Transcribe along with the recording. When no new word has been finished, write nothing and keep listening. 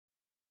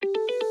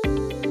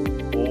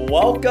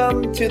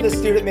Welcome to the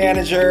Student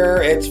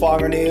Manager. It's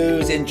Fonger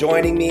News, and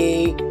joining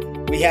me,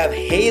 we have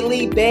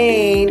Haley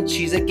Bain.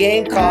 She's a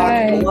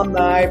Gamecock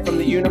alumni from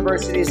the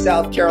University of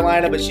South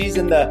Carolina, but she's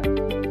in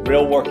the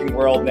real working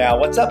world now.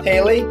 What's up,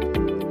 Haley?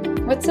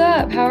 What's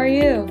up? How are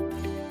you?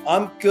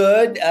 I'm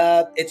good.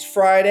 It's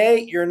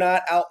Friday. You're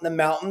not out in the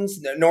mountains.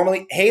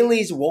 Normally,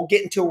 we'll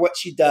get into what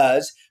she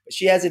does, but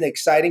she has an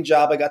exciting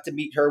job. I got to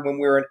meet her when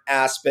we were in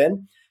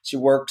Aspen. She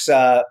works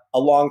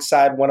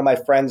alongside one of my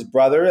friend's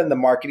brother in the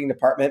marketing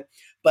department.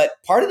 But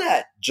part of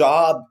that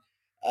job,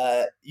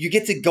 you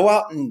get to go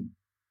out and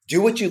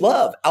do what you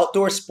love.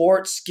 Outdoor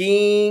sports,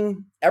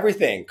 skiing,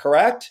 everything,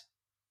 correct?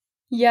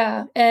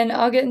 Yeah, and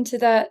I'll get into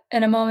that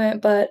in a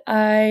moment, but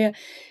I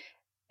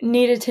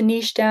needed to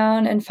niche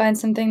down and find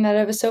something that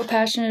I was so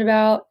passionate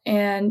about,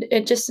 and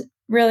it just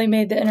really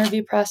made the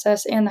interview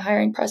process and the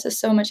hiring process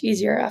so much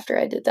easier after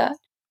I did that.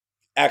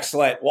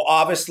 Excellent. Well,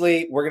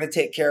 obviously, we're going to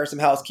take care of some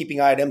housekeeping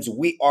items.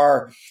 We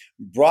are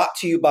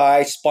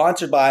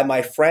sponsored by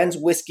my friend's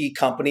whiskey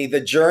company,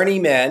 The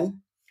Journeyman,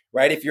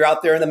 right? If you're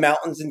out there in the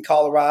mountains in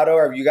Colorado,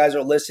 or if you guys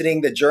are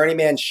listening, The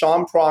Journeyman,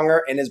 Sean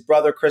Pronger and his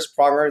brother, Chris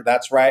Pronger,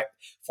 that's right,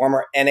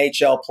 former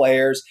NHL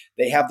players.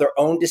 They have their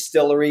own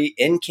distillery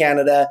in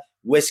Canada,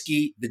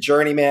 whiskey, The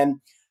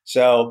Journeyman.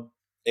 So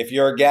if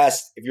you're a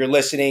guest, if you're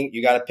listening,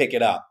 you got to pick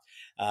it up.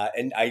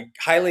 And I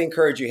highly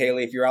encourage you,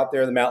 Haley, if you're out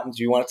there in the mountains,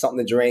 you want something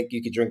to drink,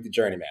 you can drink The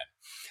Journeyman.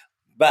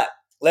 But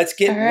let's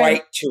get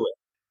right to it.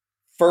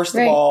 First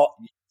of all,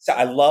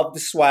 I love the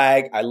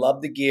swag. I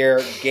love the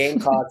gear,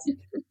 Gamecocks.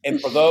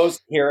 And for those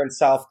here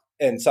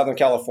in Southern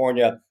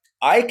California,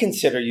 I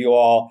consider you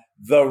all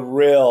the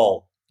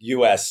real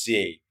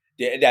USC.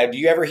 Do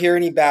you ever hear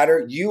any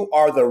better? You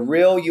are the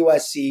real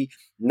USC,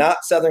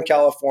 not Southern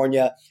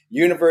California,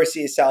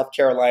 University of South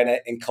Carolina,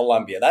 and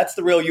Columbia. That's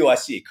the real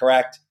USC,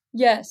 correct?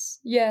 Yes.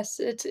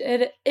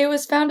 It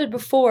was founded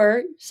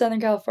before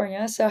Southern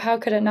California, so how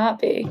could it not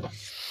be?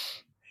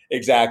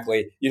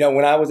 Exactly. You know,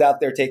 when I was out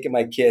there taking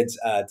my kids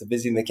to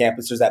visiting the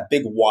campus, there's that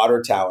big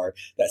water tower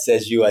that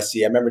says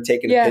USC. I remember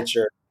taking a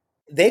picture.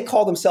 They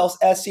call themselves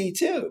SC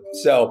too.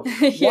 So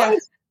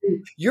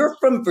you're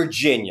from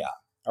Virginia,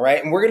 all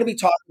right? And we're going to be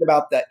talking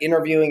about the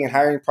interviewing and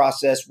hiring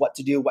process, what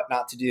to do, what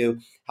not to do,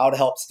 how to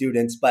help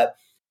students. But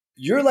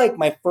you're like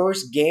my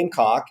first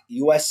Gamecock,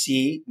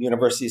 USC,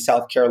 University of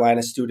South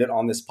Carolina student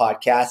on this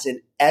podcast,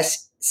 an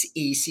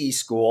SEC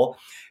school.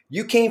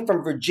 You came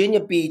from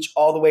Virginia Beach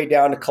all the way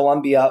down to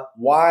Columbia.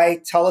 Why?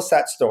 Tell us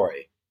that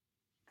story.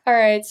 All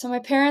right. So my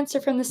parents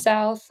are from the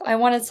South. I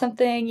wanted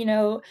something,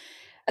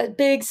 a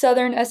big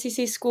Southern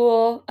SEC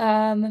school.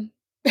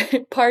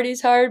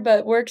 Parties hard,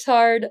 but works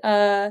hard.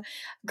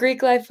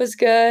 Greek life was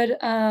good,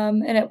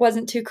 and it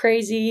wasn't too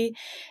crazy.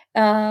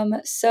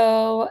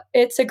 So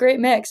it's a great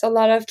mix. A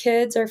lot of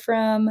kids are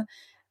from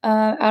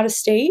out of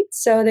state,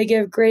 so they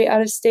give great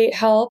out of state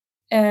help,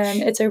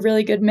 and it's a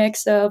really good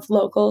mix of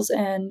locals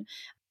and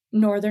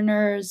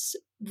Northerners,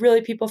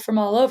 really people from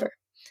all over.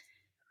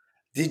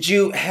 Did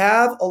you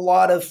have a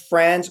lot of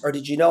friends, or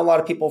did you know a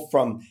lot of people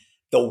from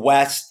the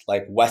West,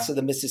 like west of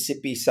the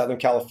Mississippi, Southern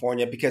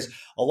California? Because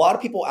a lot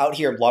of people out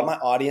here, a lot of my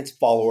audience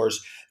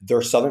followers,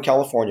 they're Southern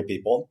California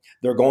people.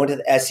 They're going to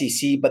the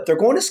SEC, but they're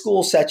going to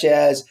schools such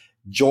as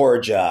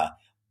Georgia,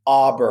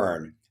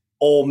 Auburn,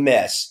 Ole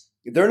Miss.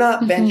 They're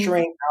not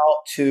venturing out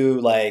to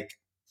like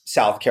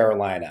South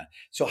Carolina.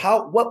 So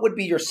what would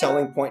be your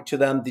selling point to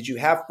them? Did you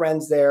have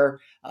friends there?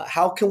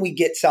 How can we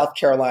get South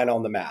Carolina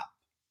on the map?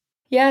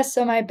 Yeah,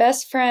 so my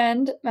best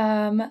friend,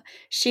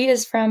 she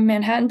is from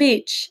Manhattan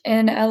Beach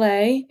in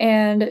LA,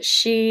 and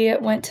she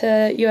went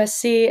to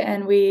USC,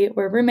 and we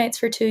were roommates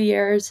for 2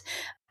 years.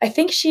 I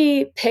think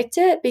she picked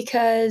it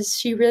because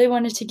she really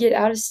wanted to get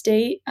out of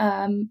state,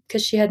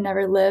 because she had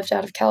never lived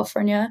out of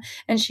California,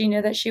 and she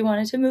knew that she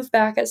wanted to move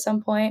back at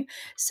some point.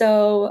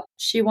 So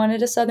she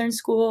wanted a Southern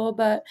school,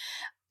 but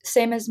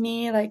same as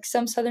me, like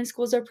some Southern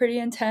schools are pretty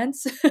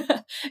intense,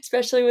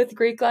 especially with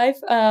Greek life.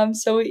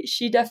 So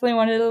she definitely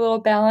wanted a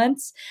little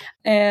balance,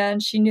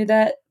 and she knew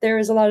that there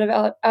was a lot of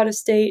out of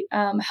state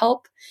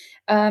help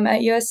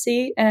at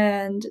USC,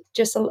 and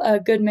just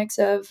a good mix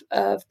of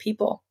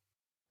people.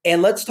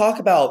 And let's talk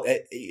about,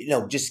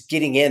 just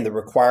getting in the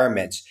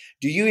requirements.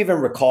 Do you even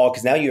recall,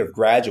 because now you have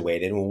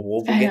graduated, and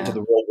we'll get into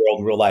the real world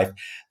and real life,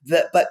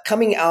 but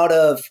coming out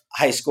of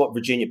high school at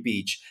Virginia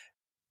Beach,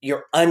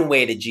 your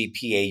unweighted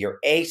GPA, your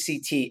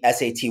ACT,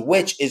 SAT,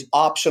 which is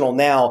optional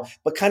now,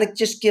 but kind of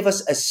just give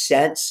us a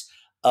sense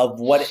of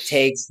what it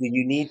takes. Do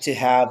you need to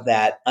have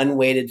that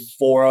unweighted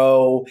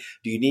 4.0?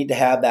 Do you need to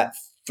have that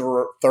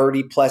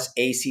 30 plus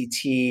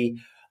ACT?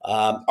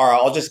 Or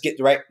I'll just get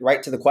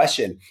right to the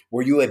question.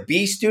 Were you a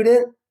B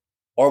student,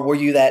 or were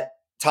you that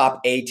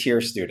top A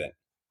tier student?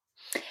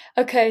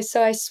 Okay,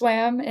 so I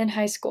swam in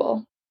high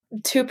school,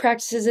 2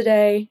 practices a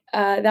day.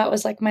 That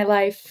was like my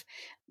life.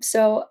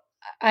 So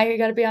I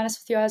got to be honest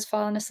with you, I was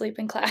falling asleep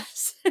in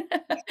class.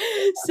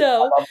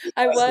 So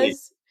I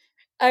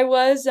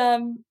was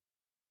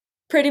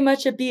pretty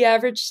much a B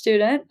average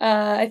student.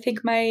 I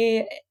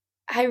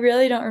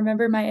really don't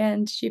remember my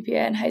end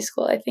GPA in high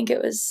school. I think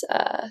it was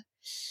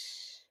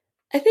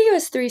I think it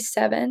was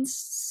 3.7,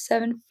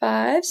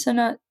 7.5,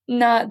 so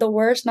not the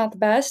worst, not the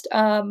best.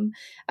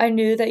 I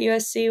knew that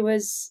USC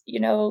was,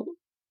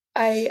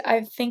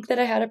 I think that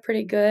I had a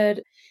pretty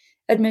good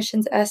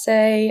admissions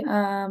essay.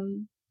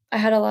 I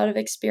had a lot of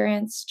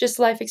experience, just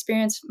life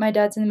experience. My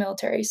dad's in the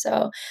military,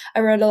 so I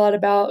wrote a lot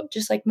about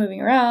just like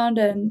moving around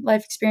and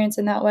life experience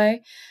in that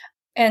way,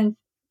 and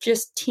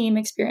just team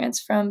experience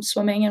from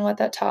swimming and what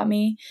that taught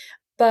me.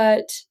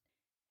 But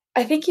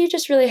I think you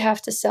just really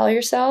have to sell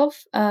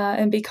yourself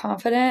and be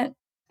confident.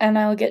 And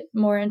I'll get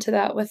more into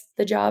that with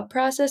the job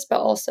process, but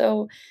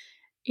also,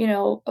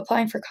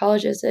 applying for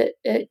colleges,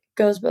 it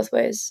goes both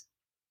ways.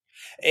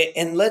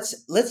 And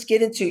let's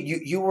get into you.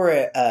 You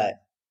were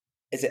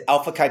is it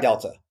Alpha Chi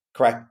Delta,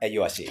 correct, at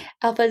USC?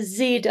 Alpha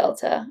Z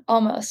Delta,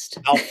 almost.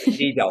 Alpha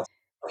Z Delta.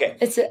 Okay.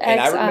 It's an And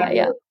I XI, remember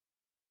yeah.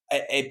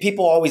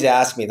 people always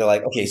ask me, they're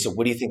like, okay, so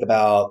what do you think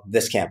about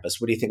this campus?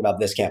 What do you think about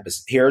this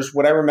campus? Here's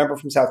what I remember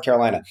from South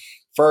Carolina.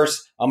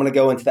 First, I'm going to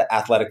go into the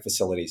athletic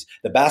facilities.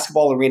 The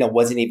basketball arena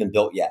wasn't even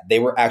built yet. They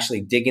were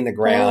actually digging the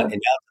ground, Oh, and now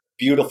it's a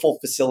beautiful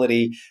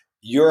facility.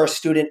 You're a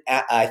student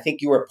I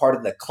think you were part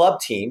of the club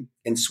team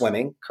in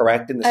swimming,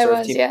 correct? In the I surf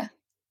was, team, yeah.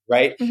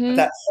 right? But Hmm.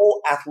 that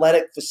whole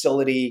athletic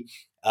facility,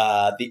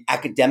 the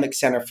academic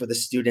center for the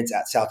students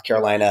at South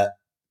Carolina,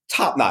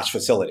 top notch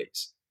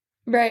facilities.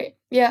 Right.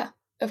 Yeah,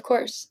 of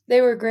course.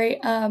 They were great.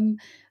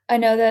 I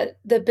know that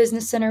the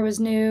business center was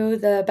new,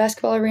 the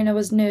basketball arena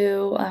was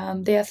new,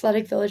 the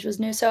athletic village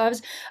was new. So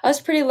I was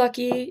pretty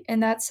lucky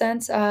in that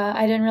sense.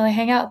 I didn't really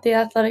hang out at the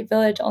athletic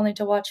village only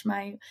to watch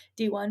my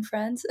D1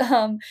 friends.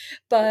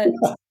 But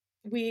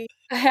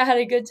I had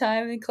a good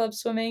time in club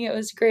swimming. It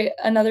was great,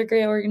 another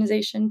great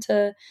organization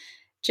to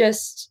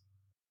just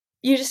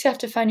you just have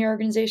to find your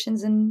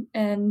organizations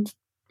and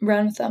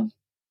run with them.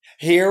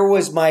 Here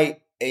was my,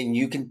 and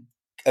you can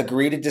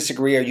agree to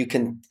disagree or you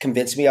can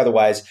convince me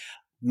otherwise.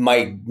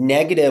 My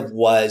negative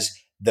was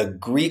the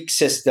Greek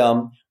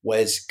system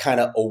was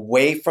kind of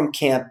away from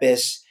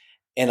campus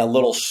in a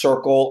little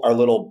circle or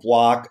little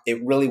block.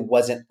 It really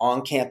wasn't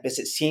on campus.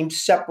 It seemed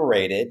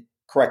separated.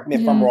 Correct me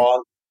if I'm Mhm.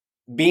 wrong.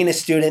 Being a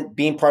student,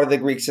 being part of the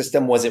Greek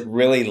system, was it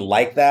really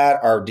like that?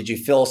 Or did you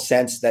feel a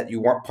sense that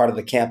you weren't part of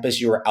the campus?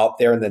 You were out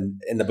there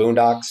in the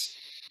boondocks?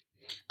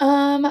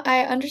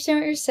 I understand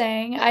what you're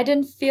saying. I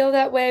didn't feel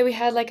that way. We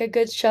had like a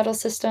good shuttle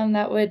system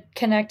that would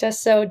connect us.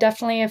 So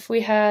definitely if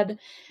we had,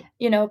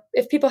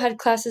 if people had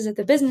classes at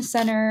the business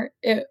center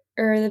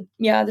or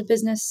the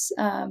business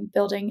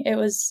building, it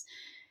was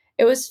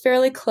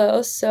fairly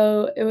close.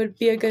 So it would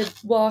be a good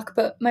walk.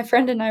 But my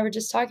friend and I were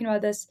just talking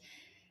about this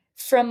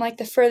from like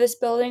the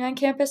furthest building on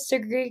campus to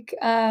Greek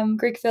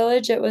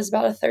Village. It was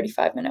about a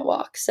 35-minute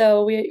walk.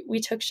 So we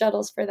took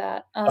shuttles for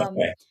that.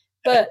 Okay.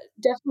 But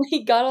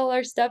definitely got all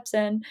our steps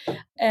in.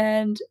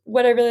 And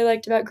what I really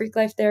liked about Greek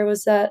life there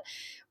was that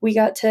we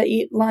got to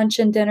eat lunch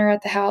and dinner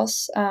at the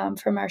house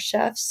from our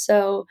chefs.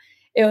 So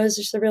it was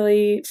just a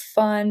really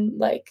fun,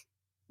 like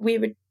we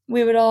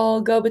would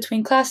all go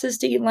between classes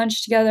to eat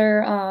lunch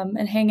together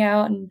and hang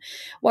out and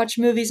watch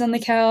movies on the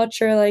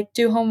couch or like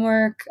do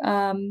homework.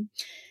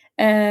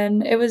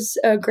 And it was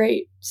a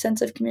great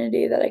sense of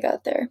community that I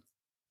got there.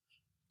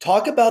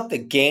 Talk about the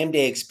game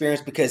day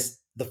experience because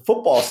the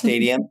football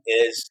stadium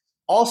is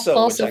also, which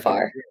Also I can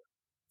far. agree,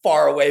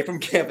 far away from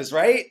campus,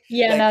 right?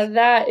 Yeah, Like now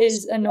that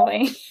is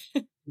annoying.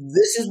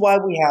 this is why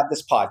we have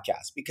this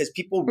podcast because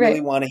people really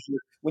Right. want to hear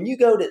when you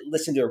go to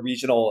listen to a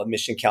regional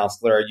admission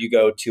counselor or you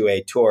go to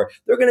a tour,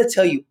 they're going to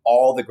tell you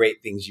all the great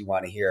things you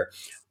want to hear.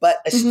 But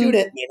a Hmm.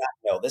 student may not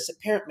know this, a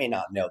parent may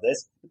not know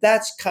this.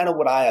 That's kind of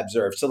what I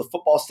observed. So the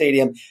football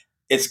stadium,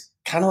 it's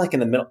kind of like in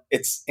the middle.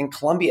 It's in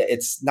Columbia.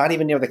 It's not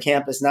even near the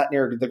campus, not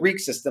near the Greek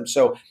system.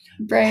 So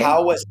Right.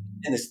 how was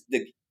and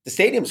the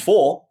stadium's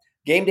full.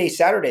 Game day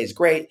Saturday is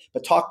great,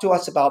 but talk to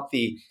us about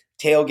the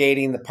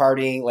tailgating, the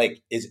partying.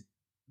 Like, is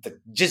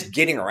just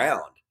getting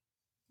around.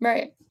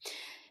 Right.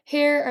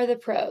 Here are the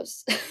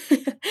pros.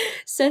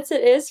 Since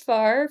it is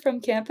far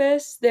from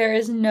campus, there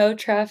is no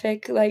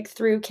traffic like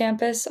through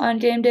campus on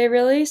game day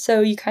really, so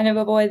you kind of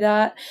avoid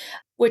that,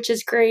 which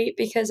is great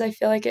because I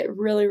feel like it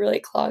really really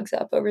clogs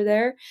up over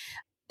there.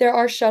 There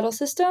are shuttle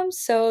systems,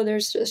 so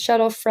there's a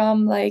shuttle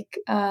from like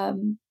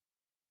the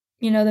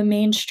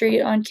main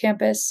street on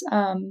campus,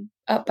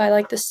 up by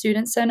like the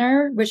student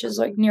center, which is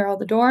like near all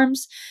the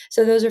dorms.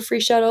 So those are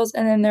free shuttles,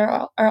 and then there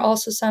are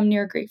also some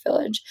near Greek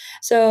Village.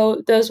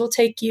 So those will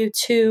take you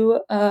to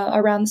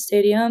around the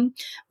stadium,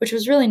 which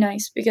was really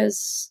nice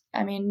because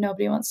I mean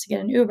nobody wants to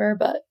get an Uber,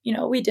 but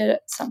we did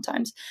it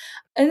sometimes,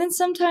 and then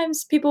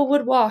sometimes people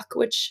would walk,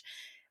 which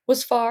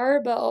was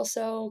far but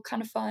also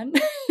kind of fun.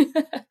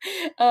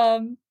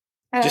 um,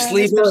 Just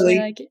leave Especially early.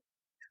 like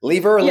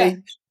Leave yeah, early.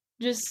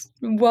 just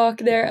walk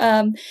there.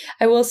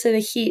 I will say the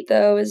heat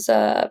though is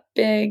a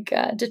big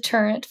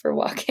deterrent for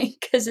walking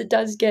because it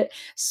does get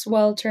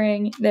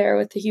sweltering there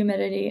with the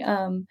humidity.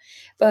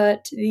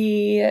 But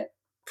the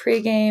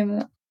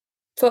pregame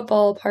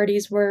football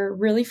parties were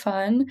really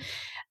fun.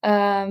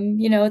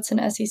 It's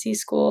an SEC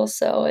school,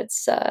 so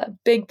it's a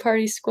big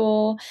party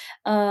school.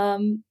 I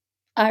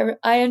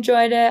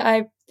enjoyed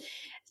it.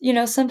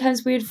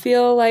 sometimes we'd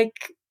feel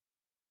like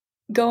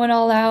going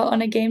all out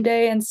on a game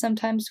day, and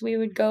sometimes we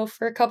would go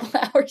for a couple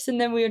hours and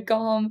then we would go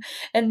home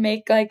and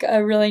make like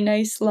a really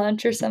nice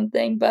lunch or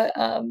something. But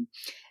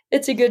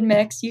it's a good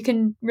mix. You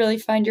can really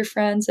find your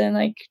friends and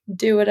like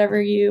do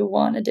whatever you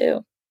want to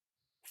do.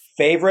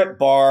 Favorite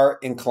bar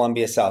in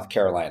Columbia, South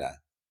Carolina?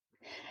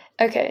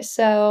 Okay,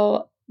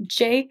 so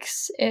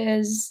Jake's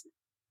is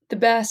the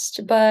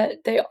best, but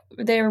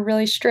they are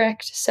really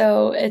strict,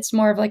 so it's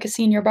more of like a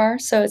senior bar.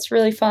 So it's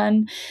really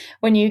fun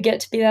when you get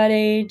to be that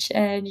age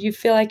and you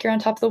feel like you're on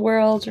top of the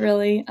world.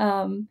 Really,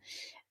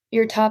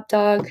 you're top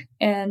dog,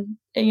 and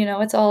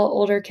it's all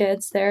older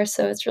kids there,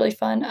 so it's really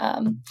fun.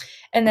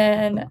 And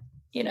then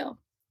you know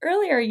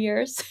earlier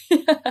years,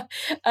 Yes.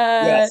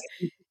 uh,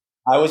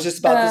 I was just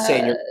about to say,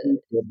 uh,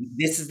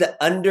 this is the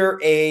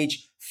underage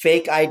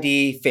fake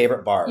ID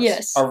favorite bars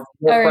yes, or all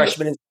where right.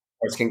 freshmen and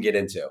sophomores can get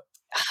into.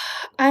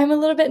 I'm a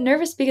little bit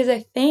nervous because I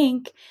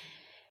think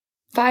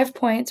 5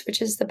 Points,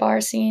 which is the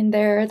bar scene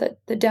there,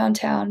 the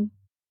downtown,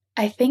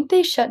 I think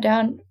they shut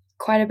down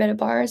quite a bit of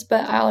bars,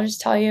 but I'll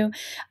just tell you,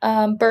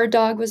 Bird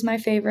Dog was my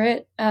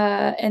favorite,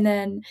 and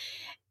then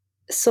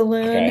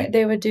Saloon, Okay.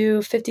 they would do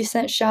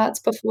 50-cent shots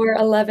before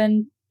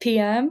 11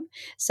 p.m.,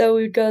 so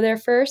we would go there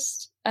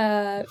first,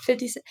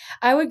 50 cent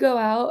I would go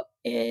out,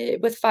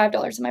 with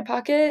 $5 in my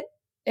pocket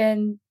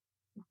and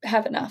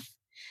have enough.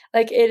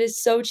 Like, it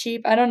is so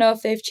cheap. I don't know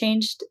if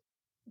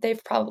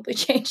they've probably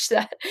changed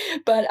that,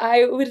 but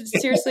I would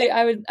seriously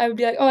I would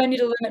be like, "Oh, I need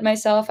to limit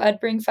myself." I'd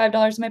bring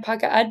 $5 in my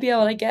pocket. I'd be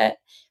able to get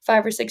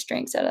 5 or 6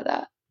 drinks out of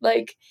that.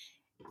 Like,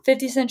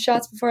 50-cent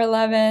shots before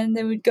 11,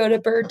 then we'd go to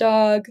Bird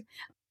Dog,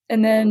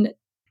 and then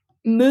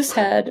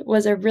Moosehead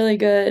was a really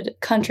good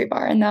country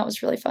bar, and that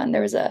was really fun.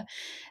 There was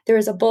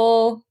a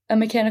bull, a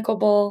mechanical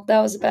bull. That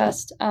was the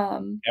best.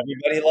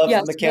 Everybody loves Yeah,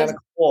 the so those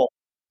mechanical bull.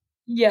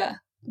 yeah,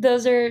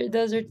 those are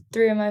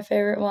 3 of my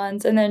favorite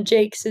ones, and then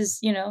Jake's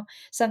is,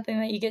 something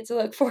that you get to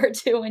look forward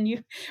to when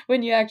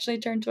you actually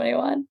turn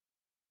 21.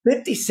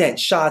 50-cent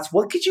shots.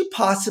 What could you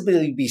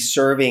possibly be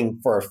serving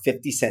for a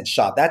 50-cent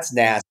shot? That's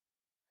nasty.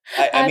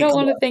 I I mean, don't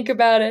come wanna think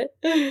about it.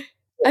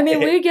 I mean,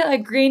 on. we would get,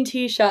 like, green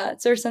tea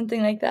shots or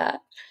something like that.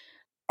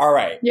 All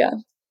right. Yeah.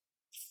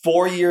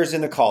 4 years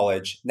into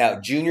college. Now,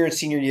 junior and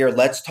senior year,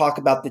 let's talk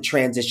about the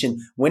transition.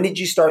 When did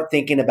you start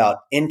thinking about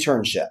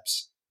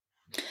internships?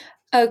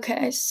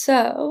 Okay,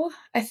 so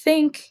I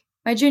think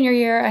my junior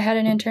year, I had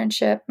an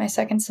internship my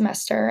 2nd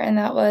semester, and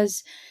that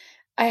was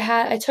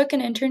I took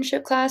an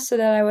internship class so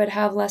that I would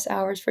have less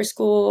hours for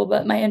school,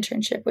 but my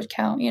internship would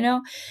count, you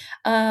know?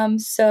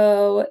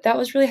 So that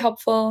was really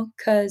helpful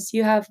because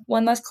you have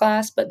one less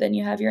class, but then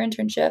you have your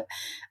internship.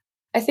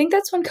 I think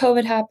that's when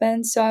COVID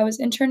happened, so I was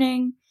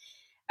interning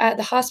at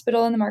the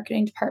hospital in the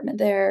marketing department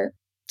there,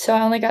 so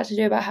I only got to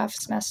do about half a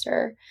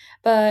semester,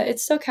 but it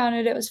still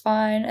counted, it was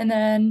fine, and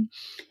then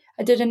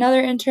I did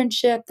another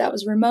internship that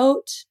was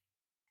remote,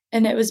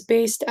 and it was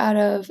based out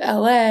of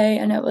LA,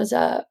 and it was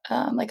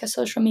like a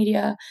social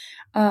media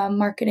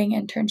marketing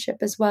internship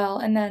as well.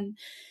 And then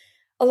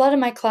a lot of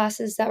my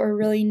classes that were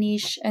really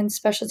niche and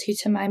specialty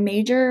to my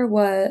major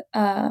were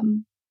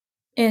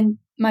in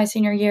my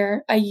senior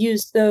year. I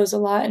used those a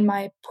lot in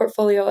my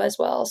portfolio as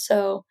well.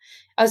 So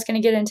I was going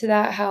to get into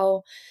that.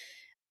 How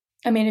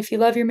I mean, if you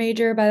love your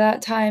major, by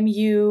that time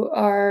you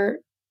are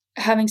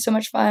having so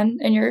much fun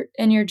in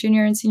your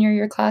junior and senior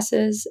year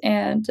classes,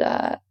 and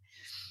I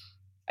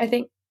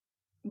think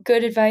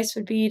good advice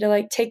would be to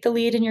like take the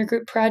lead in your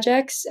group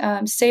projects,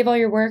 save all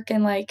your work,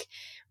 and like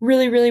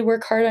really, really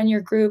work hard on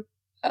your group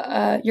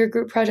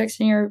projects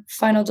and your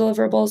final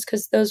deliverables,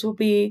 because those will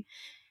be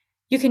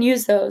you can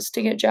use those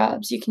to get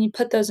jobs. You can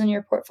put those in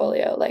your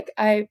portfolio. Like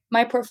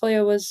my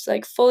portfolio was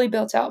like fully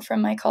built out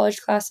from my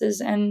college classes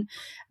and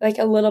like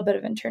a little bit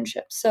of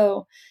internship.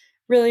 So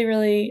really,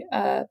 really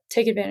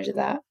take advantage of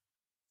that.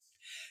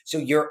 So,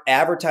 your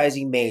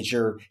advertising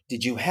major,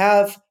 did you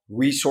have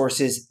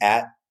resources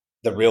at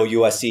the real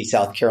USC,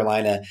 South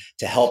Carolina,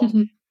 to help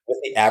with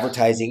the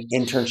advertising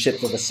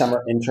internships or the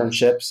summer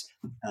internships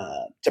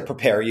to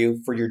prepare you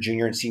for your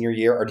junior and senior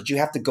year? Or did you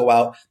have to go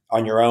out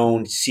on your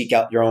own, seek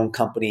out your own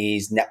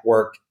companies,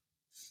 network?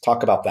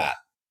 Talk about that.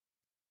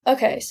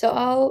 Okay,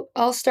 so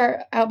I'll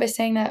start out by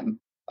saying that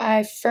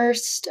I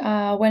first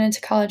went into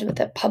college with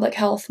a public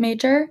health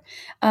major,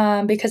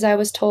 because I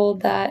was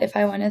told that if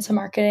I went into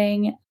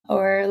marketing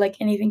or like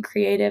anything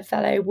creative,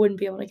 that I wouldn't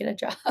be able to get a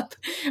job,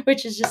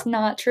 which is just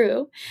not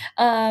true.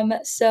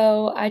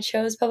 So I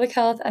chose public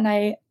health, and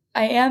I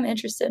am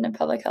interested in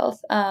public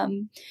health.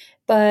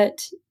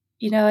 But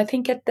I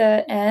think at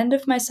the end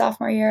of my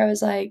sophomore year, I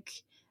was like,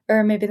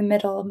 or maybe the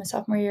middle of my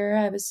sophomore year,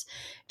 I was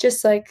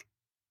just like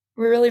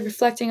really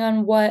reflecting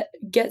on what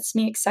gets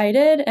me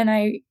excited. And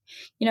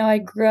I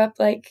grew up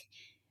like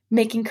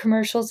making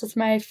commercials with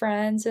my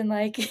friends and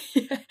like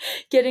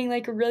getting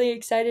like really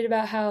excited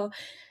about how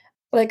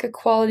like a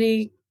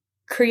quality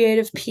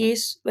creative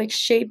piece like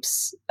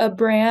shapes a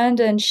brand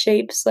and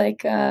shapes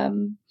like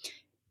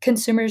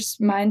consumers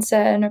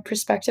mindset and a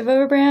perspective of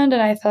a brand.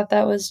 And I thought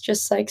that was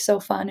just like so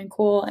fun and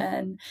cool.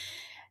 And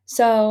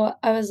so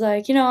I was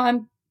like,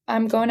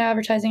 I'm going to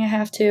advertising. I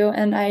have to,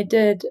 and I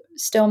did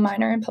still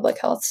minor in public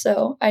health,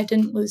 so I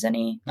didn't lose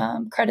any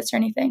credits or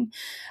anything.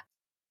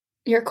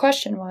 Your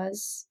question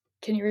was,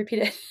 can you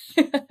repeat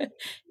it?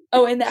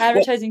 Oh, in the Well,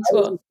 advertising I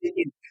was school. just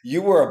thinking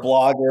you were a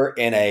blogger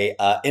and a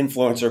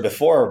influencer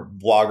before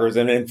bloggers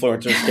and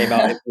influencers came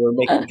out and you were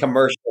making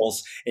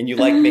commercials and you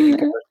like making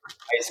commercials in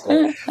high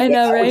school. I But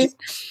know, I would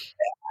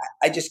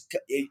right? just,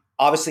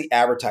 obviously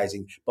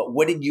advertising, but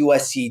what did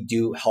USC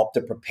do help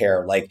to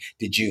prepare? Like,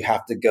 did you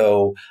have to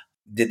go?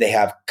 Did they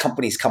have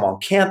companies come on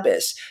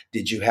campus?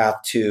 Did you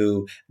have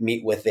to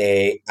meet with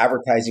a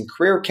advertising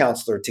career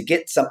counselor to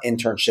get some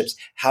internships?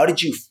 How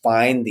did you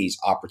find these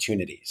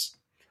opportunities?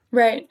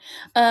 Right.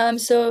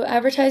 So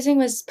advertising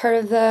was part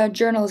of the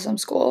journalism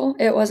school.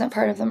 It wasn't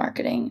part of the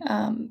marketing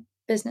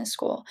business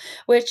school,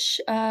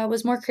 which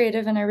was more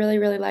creative, and I really,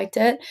 really liked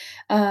it.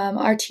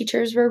 Our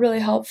teachers were really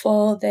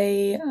helpful.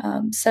 They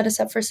set us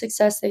up for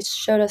success. They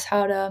showed us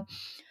how to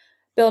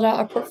build out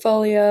a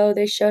portfolio.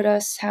 They showed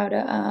us how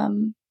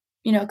to,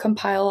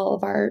 compile all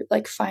of our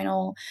like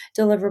final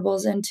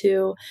deliverables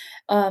into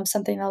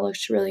something that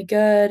looks really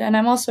good. And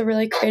I'm also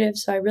really creative,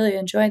 so I really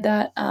enjoyed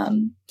that.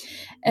 And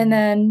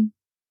then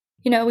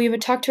we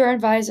would talk to our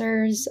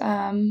advisors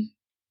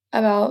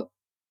about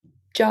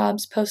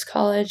jobs post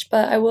college,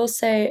 but I will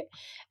say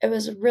it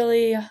was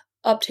really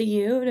up to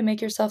you to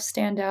make yourself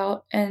stand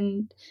out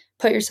and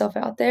put yourself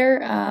out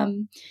there.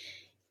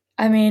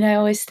 I mean, I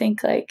always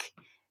think like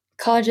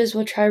colleges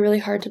will try really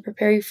hard to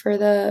prepare you for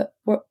the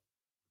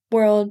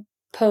world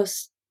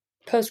post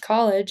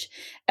college,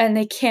 and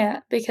they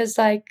can't because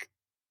like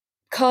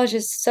college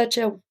is such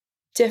a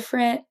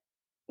different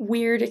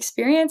weird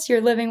experience.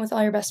 You're living with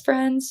all your best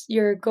friends.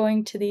 You're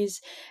going to these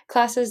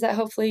classes that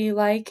hopefully you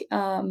like.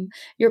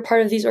 You're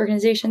part of these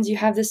organizations. You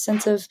have this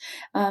sense of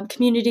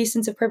community,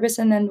 sense of purpose.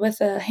 And then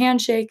with a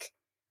handshake,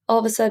 all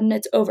of a sudden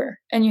it's over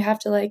and you have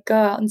to like go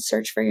out and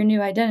search for your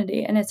new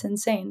identity. And it's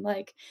insane.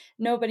 Like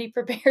nobody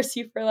prepares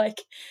you for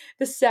like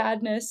the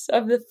sadness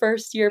of the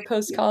first year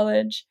post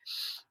college.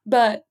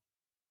 But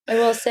I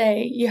will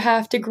say you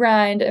have to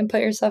grind and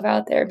put yourself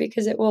out there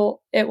because it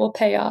will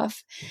pay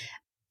off.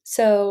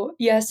 So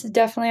yes,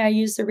 definitely I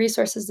used the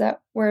resources that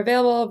were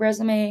available,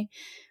 resume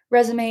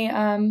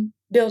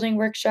building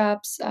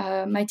workshops.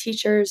 My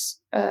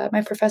teachers,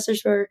 my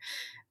professors were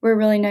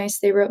really nice.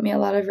 They wrote me a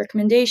lot of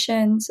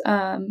recommendations,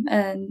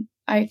 and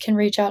I can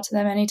reach out to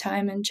them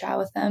anytime and chat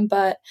with them,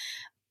 but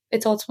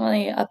it's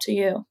ultimately up to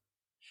you.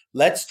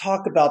 Let's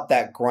talk about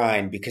that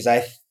grind because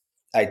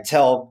I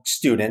tell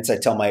students, I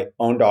tell my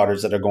own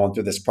daughters that are going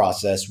through this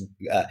process,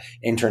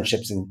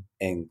 internships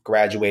and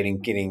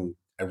graduating, getting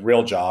a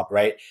real job,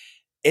 right?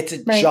 It's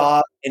a Right.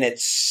 job in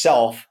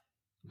itself,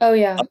 Oh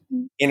yeah.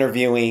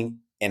 interviewing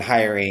and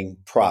hiring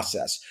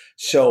process.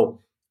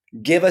 So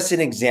give us an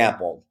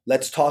example.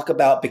 Let's talk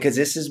about, because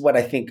this is what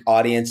I think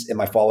audience and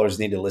my followers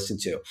need to listen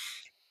to.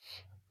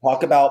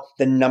 Talk about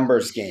the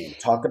numbers game.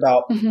 Talk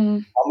about Hmm.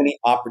 how many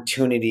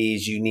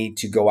opportunities you need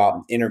to go out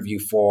and interview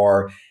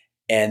for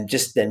and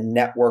just the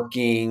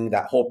networking,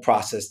 that whole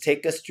process.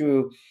 Take us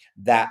through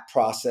that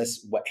process,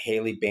 what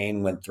Haley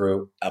Bain went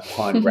through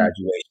upon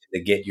graduation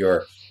to get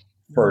your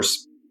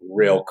first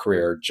real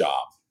career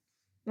job.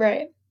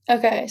 Right.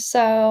 Okay.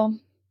 So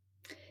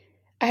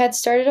I had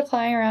started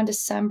applying around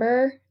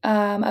December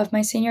of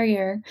my senior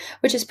year,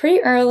 which is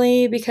pretty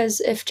early because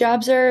if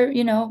jobs are,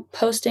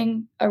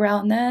 posting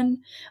around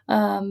then,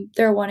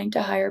 they're wanting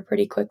to hire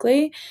pretty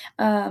quickly.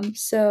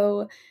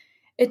 So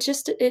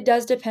it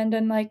does depend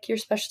on like your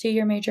specialty,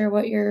 your major,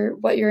 what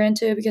you're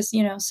into, because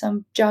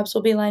some jobs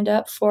will be lined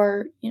up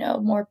for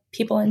more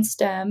people in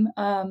STEM.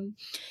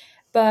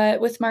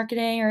 But with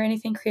marketing or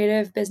anything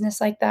creative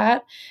business like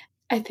that,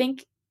 I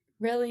think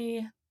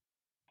really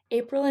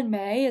April and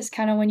May is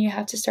kind of when you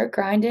have to start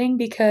grinding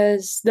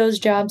because those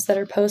jobs that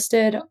are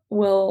posted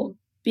will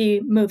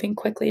be moving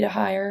quickly to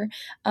hire.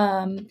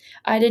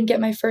 I didn't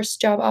get my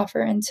first job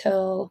offer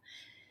until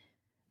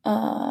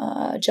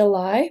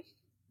July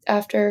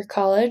after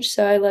college.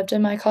 So I lived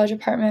in my college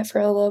apartment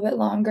for a little bit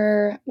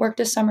longer, worked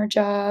a summer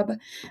job,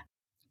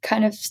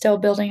 kind of still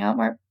building out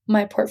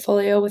my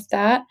portfolio with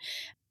that.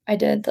 I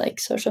did like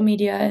social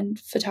media and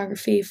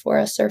photography for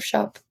a surf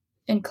shop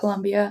in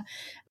Colombia,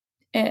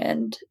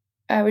 and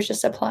I was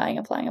just applying,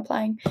 applying,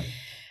 applying.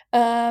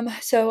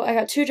 So I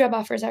got two job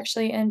offers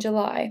actually in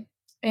July,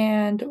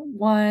 and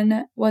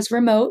one was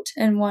remote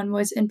and one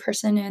was in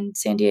person in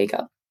San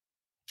Diego.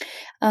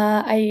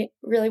 I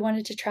really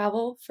wanted to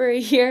travel for a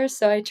year,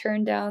 so I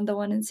turned down the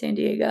one in San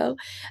Diego.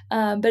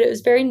 But it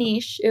was very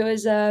niche. It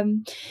was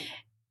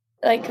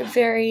like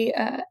very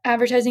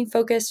advertising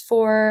focused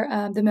for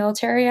the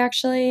military,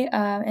 actually,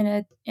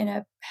 in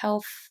a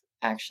health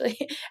actually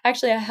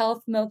actually a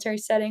health military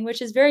setting,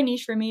 which is very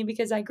niche for me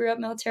because I grew up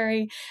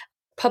military,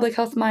 public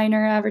health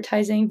minor,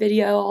 advertising,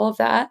 video, all of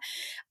that.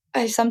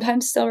 I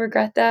sometimes still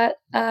regret that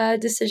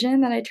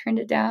decision that I turned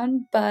it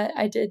down, but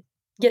I did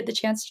get the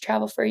chance to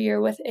travel for a year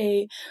with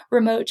a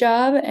remote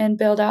job and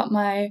build out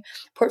my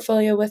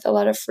portfolio with a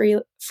lot of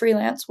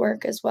freelance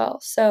work as well.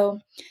 So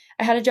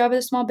I had a job at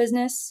a small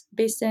business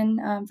based in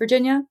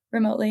Virginia,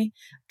 remotely,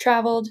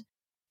 traveled.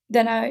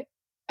 Then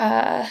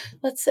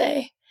let's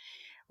say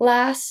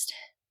last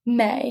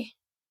May,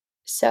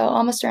 so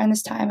almost around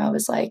this time, I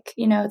was like,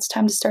 it's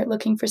time to start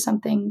looking for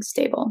something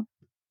stable.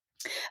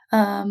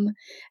 And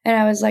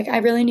I was like, I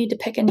really need to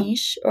pick a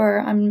niche or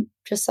I'm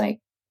just like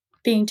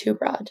being too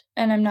broad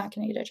and I'm not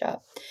going to get a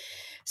job.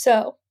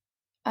 So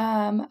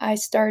I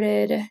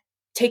started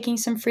taking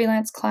some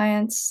freelance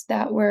clients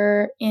that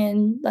were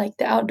in like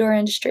the outdoor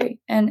industry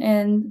and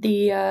in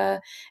the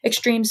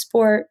extreme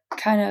sport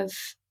kind of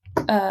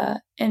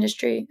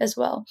industry as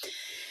well.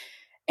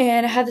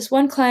 And I had this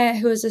one client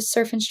who was a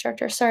surf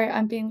instructor. Sorry,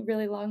 I'm being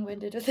really long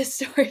winded with this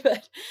story,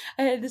 but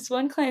I had this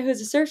one client who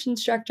was a surf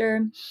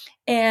instructor,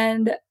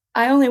 and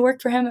I only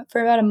worked for him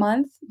for about a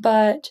month,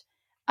 but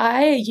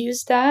I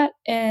used that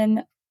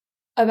in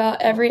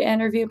about every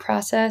interview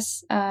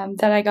process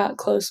that I got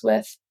close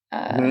with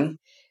Mm-hmm.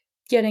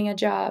 getting a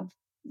job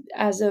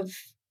as of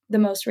the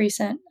most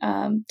recent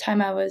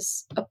time I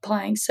was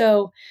applying.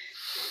 So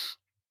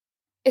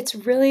it's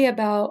really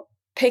about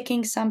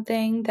picking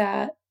something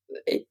that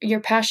you're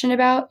passionate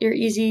about.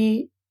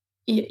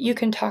 You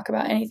can talk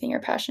about anything you're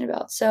passionate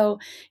about. So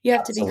you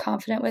have to be Absolutely.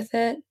 confident with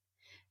it,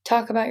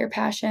 talk about your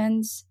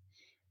passions,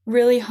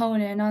 really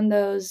hone in on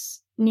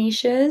those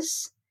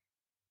niches.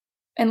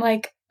 And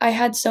like I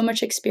had so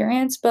much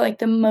experience, but like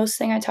the most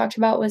thing I talked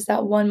about was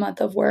that 1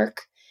 month of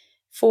work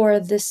for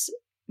this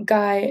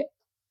guy,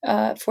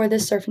 for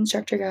this surf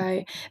instructor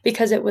guy,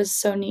 because it was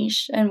so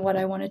niche and what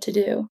I wanted to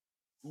do.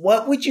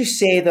 What would you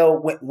say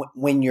though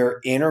when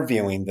you're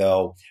interviewing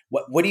though?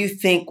 What do you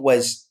think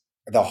was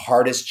the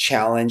hardest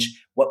challenge?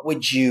 What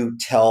would you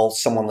tell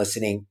someone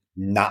listening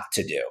not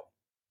to do?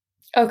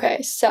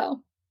 Okay,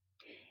 so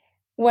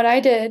what I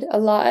did a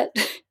lot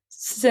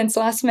since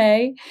last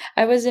May,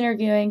 I was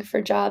interviewing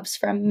for jobs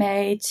from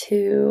May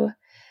to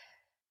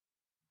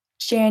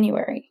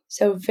January.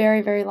 So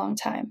very, very long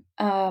time.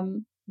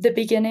 The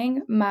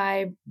beginning,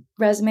 my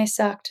resume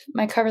sucked,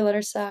 my cover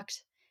letter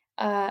sucked,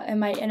 and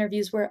my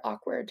interviews were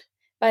awkward.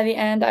 By the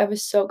end, I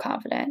was so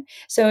confident.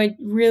 So it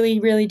really,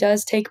 really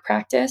does take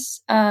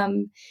practice.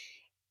 And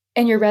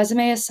your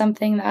resume is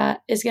something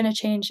that is going to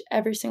change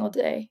every single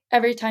day.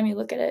 Every time you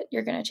look at it,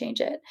 you're going to change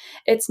it.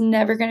 It's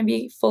never going to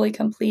be fully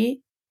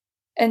complete.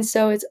 And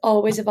so it's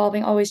always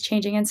evolving, always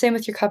changing. And same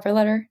with your cover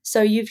letter.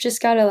 So you've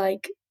just got to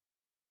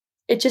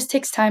it just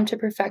takes time to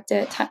perfect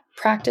it,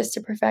 practice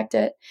to perfect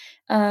it.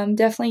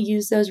 Definitely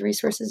use those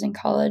resources in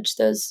college,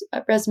 those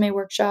resume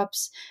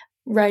workshops,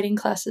 writing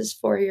classes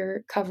for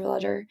your cover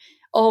letter.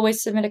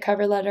 Always submit a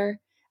cover letter.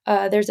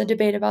 There's a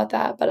debate about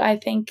that, but I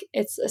think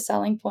it's a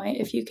selling point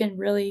if you can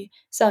really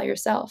sell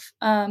yourself.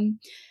 But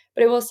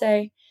I will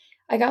say,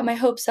 I got my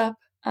hopes up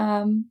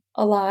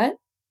a lot.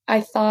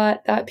 I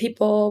thought that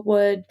people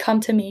would come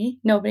to me.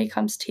 Nobody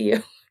comes to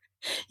you.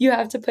 You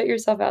have to put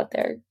yourself out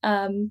there.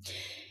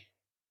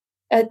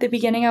 At the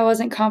beginning, I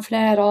wasn't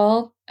confident at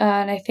all.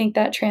 And I think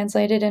that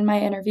translated in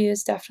my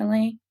interviews,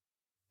 definitely.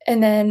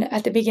 And then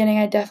at the beginning,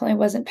 I definitely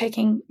wasn't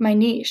picking my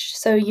niche.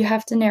 So you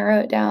have to narrow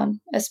it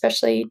down,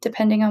 especially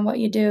depending on what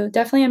you do.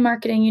 Definitely in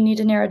marketing, you need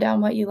to narrow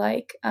down what you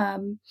like.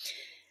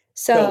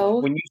 So So,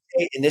 when you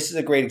say, and this is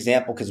a great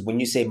example because when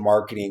you say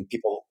marketing,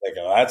 people like,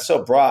 oh, that's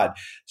so broad.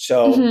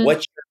 So mhm,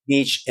 what's your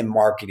niche in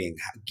marketing?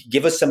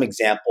 Give us some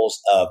examples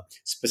of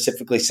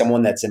specifically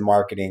someone that's in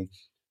marketing.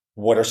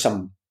 What are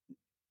some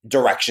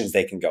directions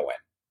they can go in?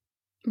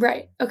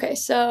 right. Okay.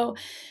 So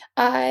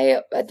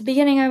at the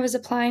beginning, I was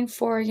applying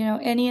for,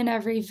 any and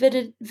every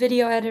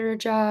video editor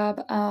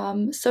job,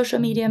 social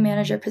media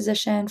manager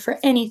position for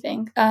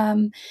anything.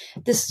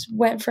 This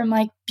went from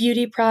like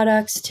beauty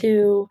products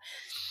to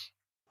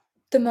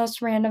the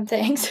most random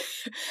things.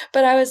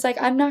 But I was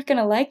like, I'm not going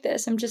to like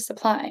this. I'm just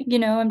applying,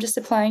 I'm just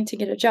applying to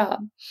get a job.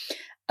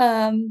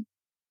 Um,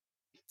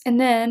 and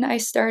then I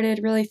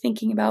started really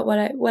thinking about what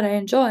I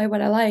enjoy,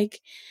 what I like.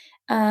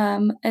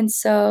 And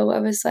so I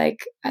was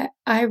like,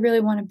 I really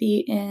want to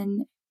be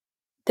in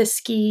the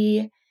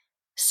ski,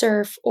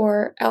 surf,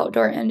 or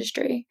outdoor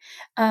industry.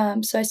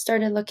 So I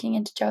started looking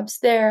into jobs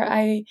there.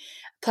 I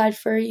applied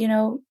for,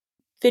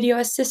 video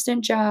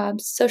assistant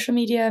jobs, social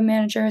media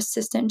manager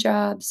assistant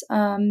jobs,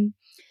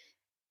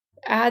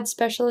 ad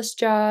specialist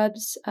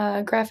jobs,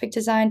 graphic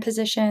design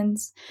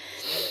positions.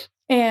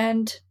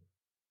 And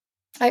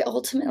I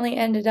ultimately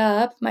ended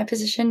up, my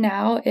position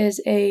now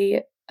is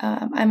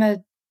I'm a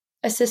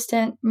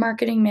assistant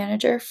marketing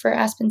manager for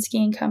Aspen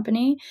Skiing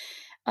Company.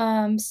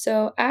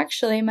 So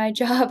actually, my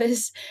job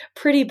is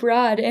pretty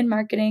broad in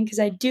marketing because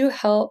I do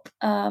help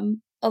a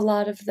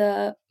lot of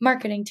the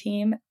marketing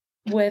team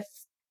with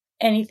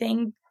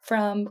anything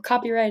from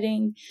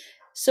copywriting,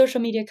 social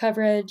media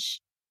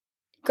coverage,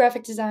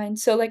 graphic design.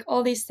 So like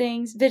all these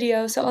things,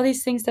 video. So all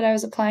these things that I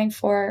was applying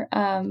for,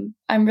 I'm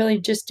really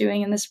just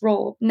doing in this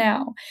role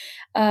now.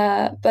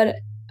 But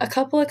a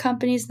couple of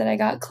companies that I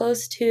got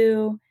close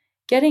to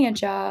getting a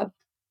job,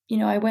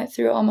 I went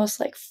through almost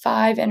like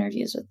 5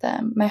 interviews with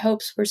them. My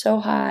hopes were so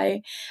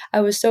high.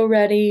 I was so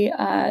ready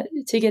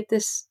to get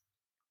this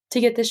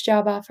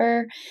job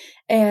offer,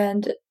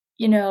 and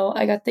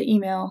I got the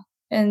email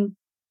and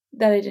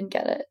that I didn't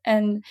get it.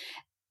 And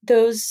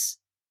those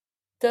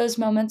those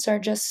moments are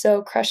just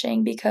so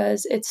crushing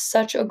because it's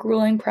such a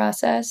grueling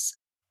process.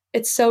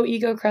 It's so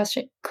ego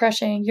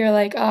crushing. You're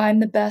like, "Oh, I'm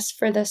the best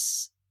for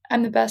this.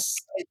 I'm the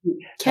best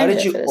How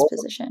did candidate you for this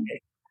position."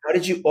 how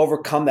did you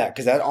overcome that?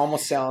 Because that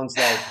almost sounds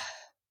like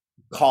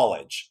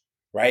college,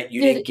 right?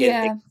 You didn't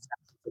get Yeah.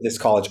 this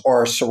college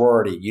or a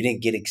sorority. You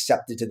didn't get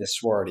accepted to the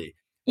sorority,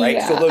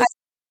 right? So Yeah.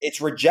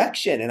 it's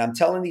rejection. And I'm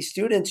telling these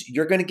students,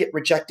 you're going to get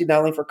rejected not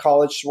only for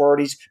college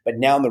sororities, but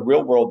now in the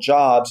real world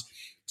jobs.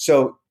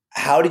 So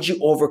how did you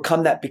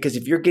overcome that? Because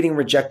if you're getting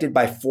rejected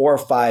by 4 or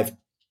 5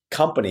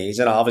 companies,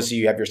 and obviously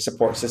you have your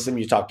support system,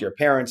 you talk to your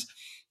parents,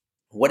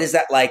 what is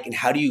that like? And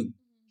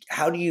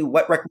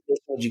what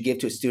recommendation would you give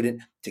to a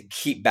student to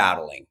keep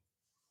battling?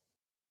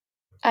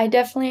 I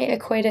definitely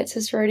equate it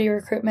to sorority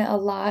recruitment a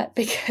lot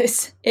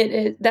because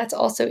that's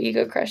also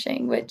ego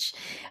crushing, which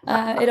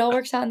it all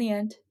works out in the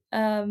end.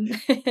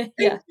 Thank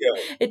Yeah,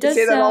 you. it I does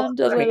say that all sound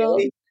a the time, little,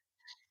 Haley.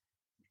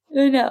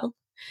 no.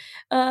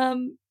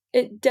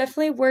 It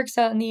definitely works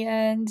out in the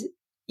end.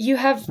 You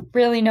have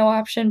really no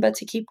option but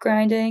to keep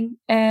grinding.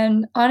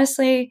 And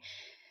honestly,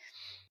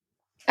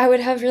 I would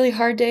have really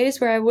hard days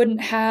where I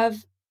wouldn't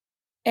have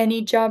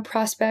any job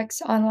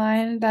prospects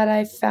online that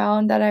I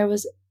found that I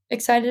was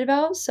excited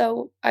about,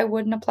 so I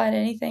wouldn't apply to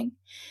anything.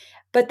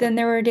 But then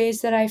there were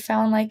days that I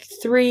found like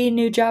 3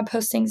 new job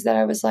postings that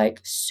I was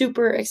like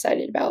super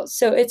excited about.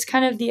 So it's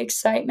kind of the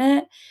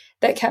excitement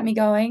that kept me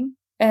going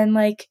and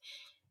like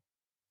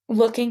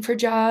looking for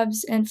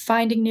jobs and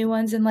finding new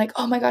ones and like,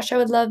 "Oh my gosh, I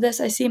would love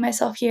this. I see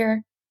myself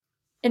here."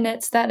 And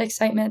it's that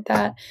excitement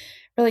that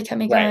really kept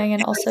me Right. going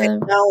and It's also a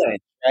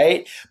challenge,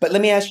 right? But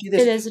let me ask you it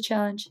this. is a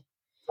challenge.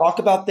 Talk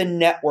about the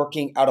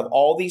networking out of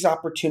all these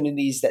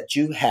opportunities that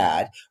you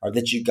had or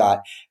that you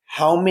got.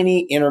 How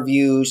many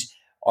interviews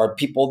or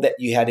people that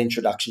you had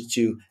introductions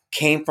to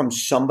came from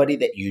somebody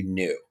that you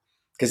knew?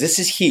 Because this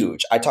is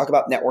huge. I talk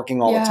about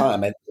networking all the Yeah,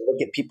 time. I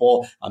look at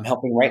people I'm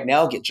helping right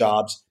now get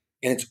jobs,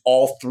 and it's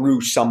all through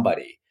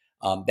somebody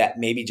that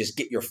maybe just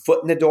get your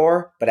foot in the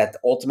door. But at the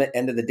ultimate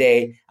end of the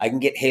day, I can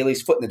get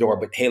Haley's foot in the door,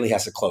 but Haley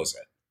has to close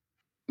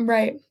it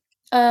right.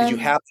 because you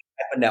Um, have to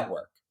have a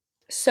network.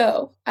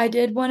 so I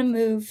did wanna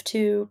move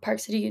to Park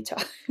City,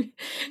 Utah.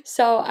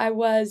 So I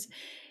was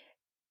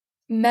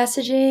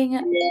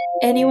messaging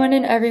anyone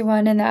and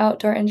everyone in the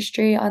outdoor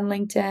industry on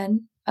LinkedIn,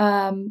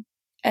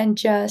 and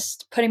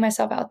just putting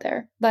myself out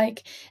there.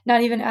 Like,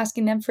 not even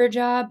asking them for a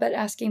job, but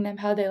asking them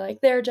how they like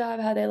their job,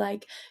 how they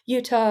like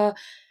Utah,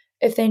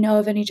 if they know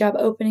of any job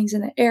openings in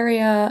the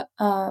area,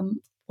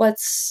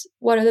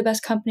 what are the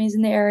best companies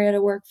in the area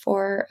to work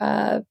for,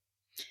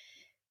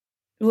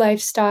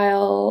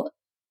 lifestyle,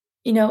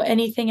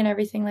 anything and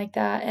everything like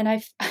that. And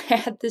I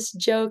had this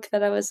joke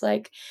that I was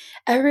like,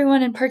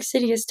 everyone in Park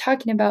City is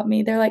talking about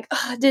me. They're like,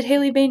 oh, did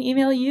Haley Bain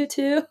email you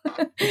too?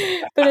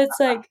 But it's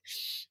like,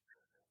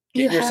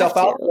 you Getting have yourself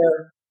out to.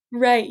 there.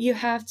 Right, you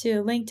have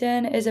to.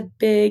 LinkedIn is a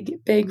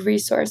big, big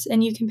resource,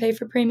 and you can pay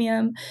for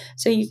premium,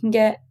 so you can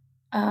get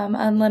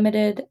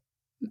unlimited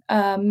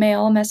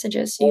mail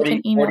messages, so you 40,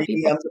 can email 40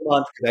 people. DMs a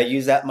month because I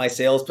use that in my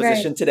sales Right.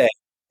 position today.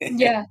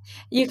 Yeah.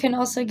 You can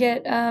also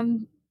get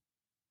some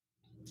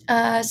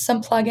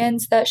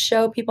plugins that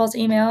show people's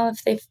email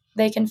if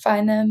they can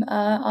find them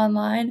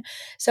online.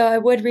 So I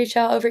would reach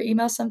out over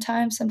email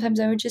sometimes. Sometimes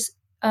I would just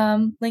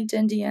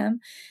LinkedIn DM.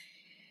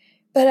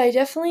 But I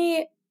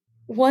definitely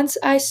once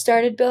I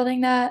started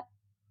building that,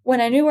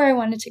 when I knew where I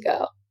wanted to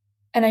go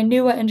and I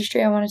knew what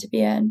industry I wanted to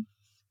be in,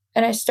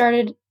 and I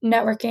started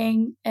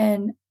networking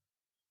and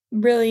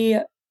really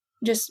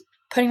just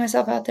putting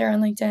myself out there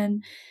on LinkedIn,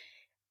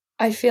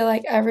 I feel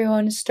like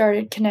everyone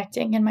started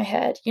connecting in my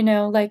head,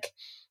 like,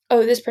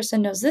 oh, this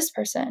person knows this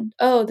person.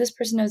 Oh, this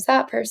person knows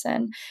that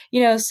person.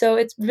 So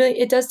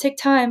it does take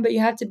time, but you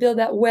have to build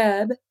that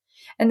web.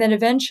 And then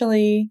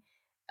eventually,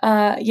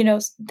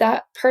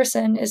 that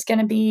person is going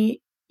to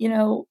be,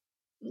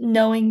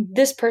 knowing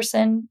this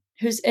person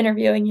who's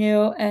interviewing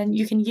you, and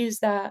you can use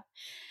that.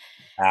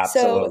 So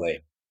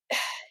Absolutely.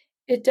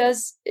 it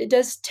does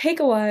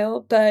take a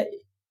while, but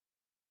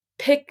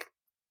pick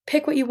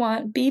pick what you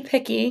want, be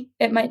picky.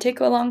 It might take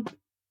a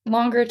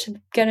longer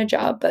to get a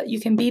job, but you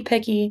can be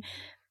picky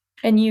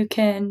and you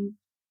can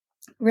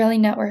really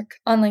network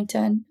on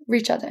LinkedIn,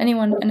 reach out to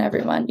anyone and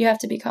everyone. You have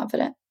to be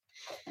confident.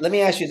 Let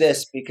me ask you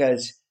this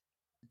because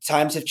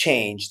times have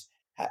changed.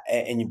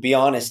 And you be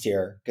honest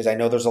here, because I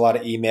know there's a lot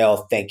of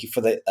email. Thank you for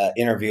the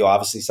interview.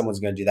 Obviously, someone's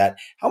going to do that.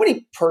 How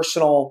many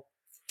personal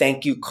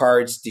thank you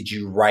cards did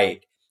you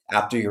write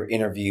after your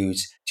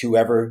interviews to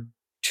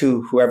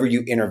whoever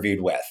you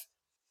interviewed with?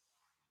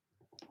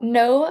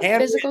 No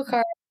And physical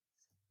card,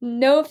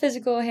 no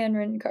physical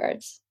handwritten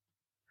cards,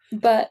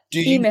 but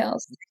do you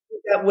emails.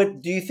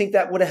 think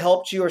that would have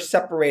helped you or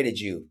separated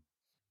you?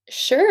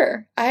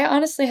 Sure. I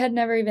honestly had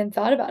never even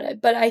thought about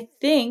it, but I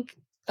think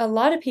a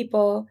lot of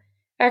people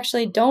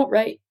actually don't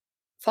write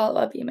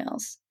follow-up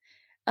emails.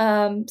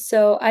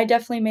 So I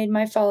definitely made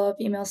my follow-up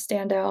email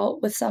stand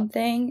out with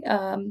something,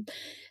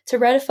 to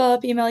write a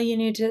follow-up email, you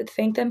need to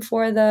thank them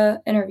for the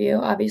interview,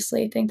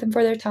 obviously, thank them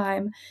for their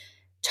time.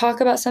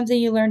 Talk about something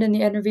you learned in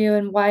the interview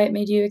and why it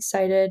made you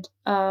excited.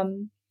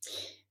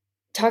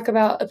 Talk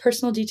about a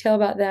personal detail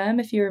about them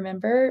if you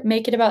remember.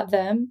 Make it about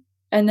them.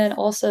 And then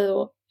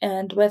also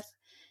end with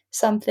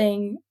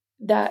something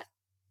that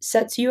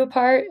sets you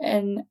apart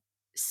and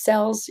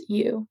sells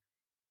you.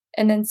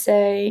 And then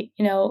say,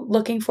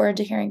 looking forward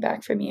to hearing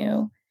back from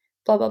you,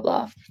 blah, blah,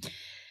 blah.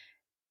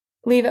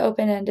 Leave it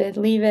open-ended.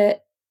 Leave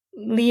it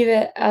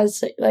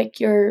as like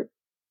you're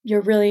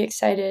really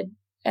excited.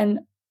 And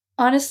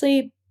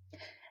honestly,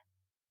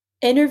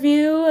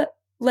 interview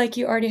like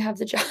you already have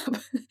the job.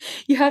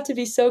 You have to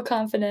be so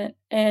confident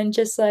and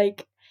just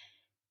like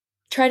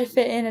try to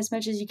fit in as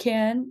much as you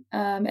can.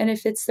 And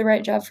if it's the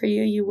right job for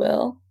you, you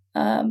will.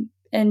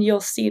 And you'll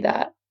see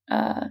that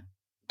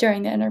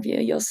during the interview.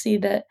 You'll see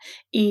the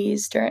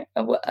ease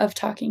of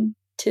talking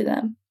to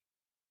them.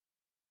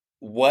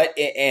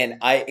 And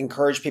I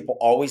encourage people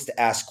always to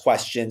ask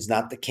questions,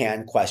 not the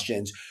canned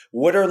questions.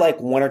 What are like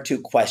one or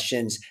two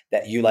questions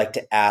that you like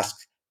to ask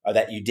or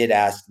that you did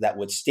ask that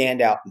would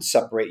stand out and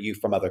separate you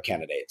from other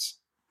candidates?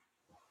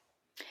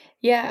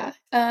 Yeah,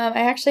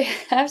 I actually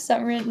have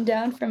something written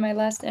down from my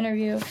last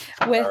interview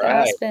All with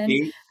right. Aspen.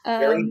 Be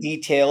very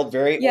detailed,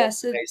 very Yeah,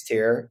 so organized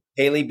here.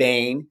 Haley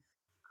Bain.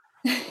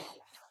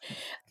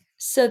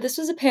 so this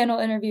was a panel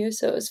interview,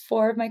 so it was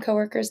 4 of my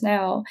coworkers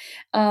now,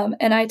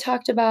 and I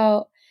talked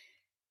about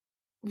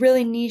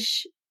really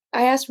niche.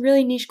 I asked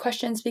really niche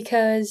questions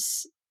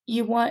because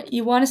you want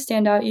to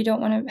stand out. You don't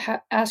want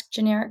to ask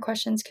generic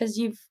questions because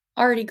you've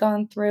already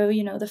gone through,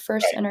 the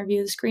first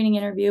interview, the screening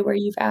interview, where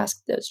you've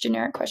asked those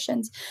generic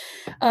questions.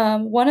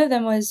 One of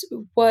them was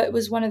what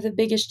was one of the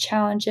biggest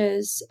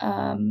challenges.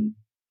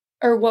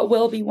 Or what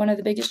will be one of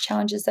the biggest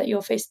challenges that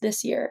you'll face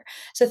this year.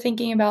 So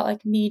thinking about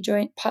like me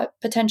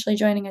potentially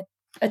joining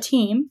a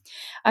team,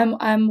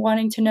 I'm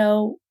wanting to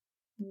know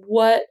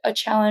what a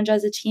challenge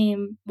as a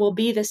team will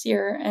be this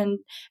year and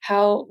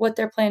what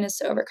their plan is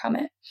to overcome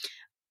it.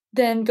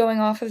 Then going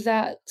off of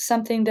that,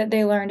 something that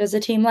they learned as a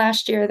team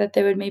last year that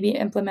they would maybe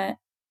implement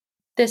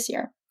this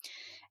year.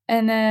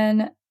 And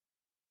then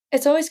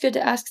it's always good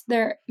to ask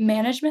their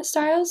management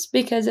styles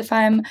because if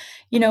I'm,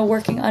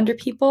 working under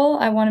people,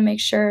 I want to make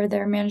sure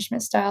their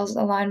management styles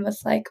align with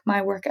like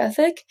my work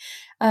ethic,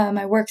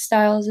 my work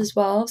styles as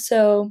well.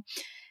 So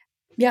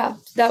yeah,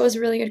 that was a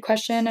really good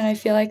question. And I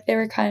feel like they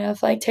were kind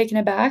of like taken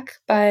aback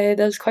by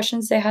those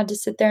questions. They had to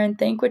sit there and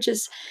think,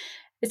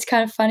 it's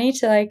kind of funny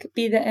to like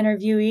be the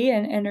interviewee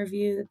and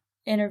interview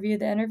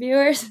the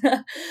interviewers.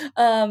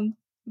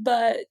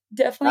 But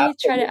definitely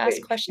try to ask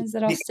Absolutely. questions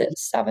that'll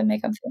Because stop and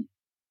make them think.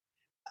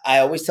 I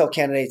always tell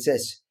candidates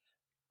this: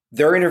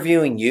 they're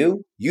interviewing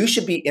you. You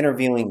should be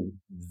interviewing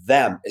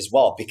them as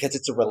well because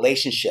it's a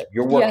relationship.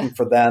 You're Yeah. working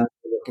for them,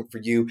 they're working for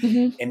you.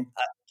 Hmm. And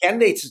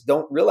candidates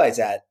don't realize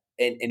that.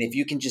 And if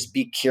you can just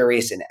be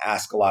curious and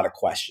ask a lot of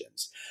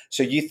questions.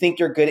 So you think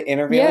you're good at Yeah.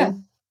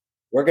 interviewing?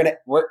 We're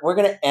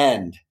gonna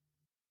end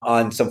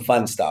on some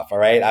fun stuff. All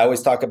right. I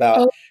always talk about,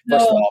 Oh,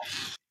 first of no. all,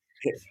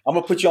 I'm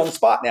gonna put you on the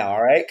spot now,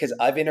 all right? Because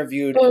I've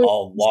interviewed Oh,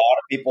 a lot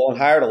of people and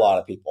hired a lot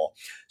of people.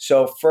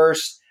 So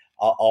first,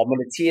 I'm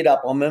gonna tee it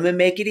up. I'm gonna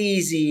make it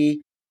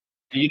easy.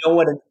 Do you know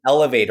what an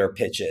elevator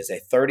pitch is? A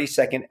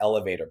 30-second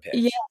elevator yeah.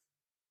 pitch.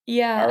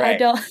 Yeah. All I right.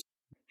 don't.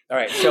 All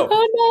right. So,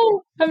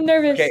 Oh, no. I'm okay.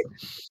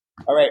 nervous.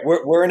 All right.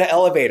 We're in an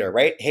elevator,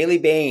 right? Haley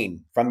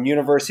Bain from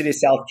University of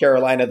South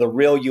Carolina, the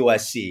real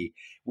USC.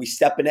 We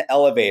step in an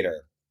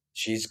elevator.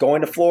 She's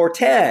going to floor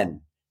 10.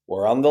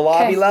 We're on the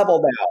lobby Okay.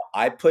 level now.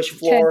 I push Okay.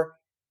 floor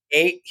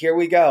 8. Here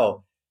we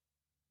go.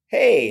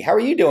 Hey, how are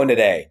you doing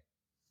today?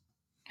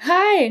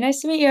 Hi.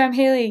 Nice to meet you. I'm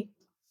Haley.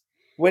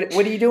 What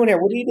are you doing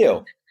here? What do you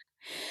do?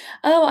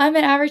 Oh, I'm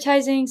in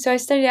advertising. So I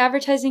studied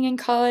advertising in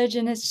college,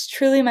 and it's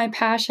truly my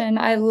passion.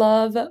 I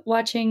love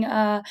watching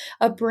a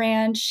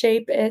brand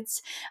shape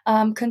its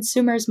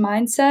consumer's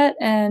mindset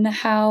and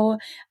how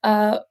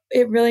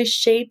it really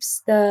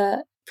shapes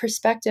the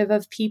perspective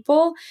of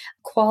people.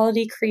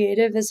 Quality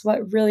creative is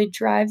what really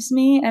drives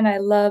me, and I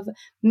love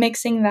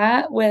mixing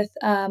that with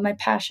my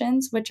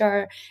passions, which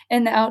are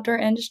in the outdoor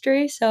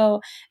industry.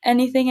 So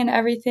anything and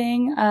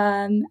everything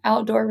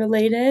outdoor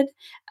related,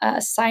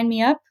 sign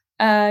me up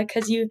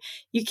because you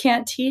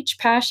can't teach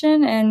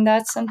passion, and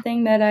that's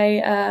something that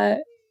I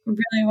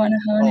really want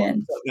to hone Oh,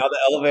 in. so now the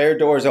elevator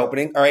door is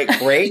opening. All right,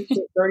 great.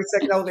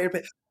 30-second elevator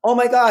pitch. Oh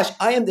my gosh,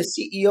 I am the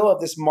CEO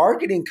of this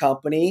marketing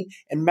company.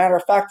 And matter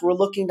of fact, we're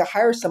looking to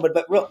hire somebody,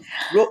 but real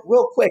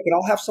quick, and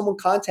I'll have someone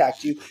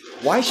contact you.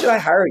 Why should I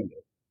hire you?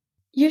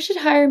 You should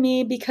hire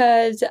me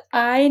because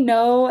I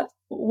know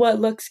what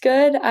looks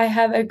good. I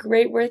have a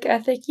great work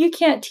ethic. You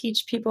can't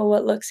teach people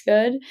what looks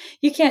good.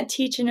 You can't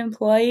teach an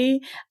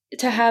employee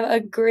to have a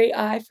great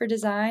eye for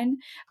design,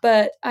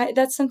 but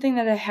that's something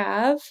that I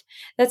have.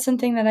 That's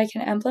something that I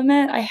can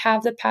implement. I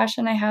have the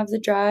passion, I have the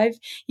drive.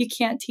 You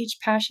can't teach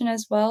passion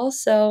as well.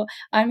 So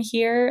I'm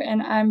here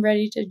and I'm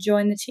ready to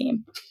join the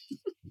team.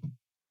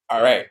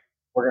 All right.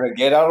 We're going to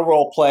get out of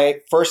role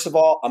play. First of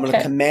all, I'm going to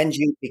Okay. commend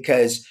you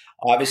because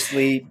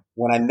obviously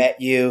when I met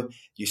you,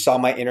 you saw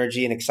my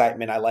energy and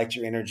excitement. I liked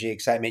your energy,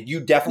 excitement. You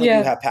definitely do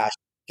Yeah. have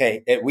passion.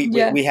 Okay.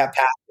 Yeah. We have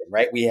passion,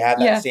 right? We have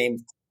that Yeah. same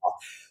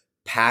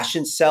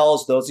passion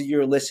cells. Those of you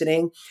who are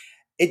listening,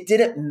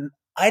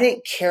 I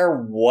didn't care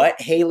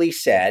what Haley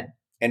said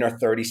in her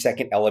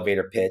 30-second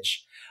elevator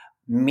pitch.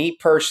 Me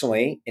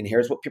personally, and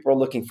here's what people are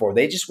looking for.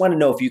 They just want to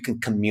know if you can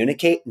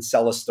communicate and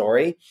sell a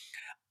story.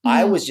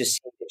 I Hmm. was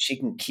just seeing if she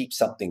can keep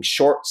something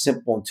short,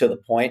 simple, and to the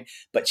point,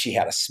 but she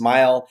had a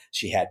smile,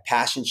 she had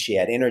passion, she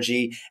had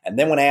energy. And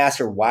then when I asked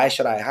her, why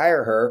should I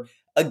hire her?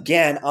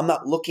 Again, I'm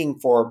not looking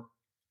for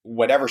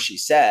whatever she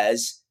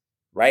says,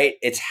 right?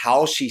 It's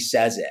how she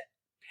says it.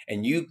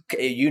 And you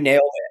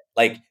nailed it.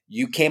 Like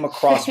you came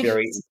across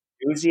very Thanks.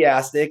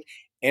 enthusiastic,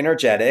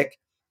 energetic,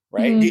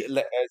 right? Hmm.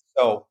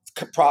 So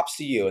props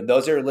to you. And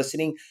those that are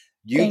listening,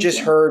 you Thank just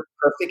you. heard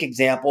perfect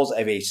examples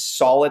of a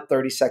solid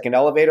 30-second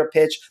elevator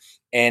pitch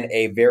and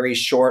a very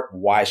short,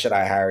 why should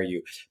I hire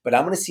you? But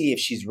I'm going to see if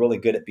she's really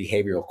good at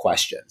behavioral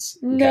questions.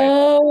 Okay.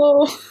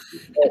 No.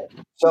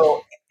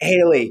 So,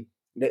 Haley,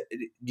 do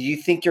you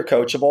think you're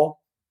coachable?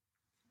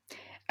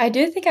 I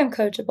do think I'm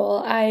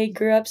coachable. I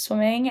grew up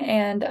swimming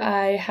and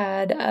I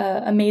had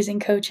amazing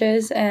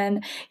coaches,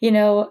 and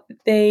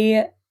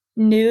they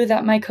knew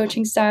that my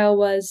coaching style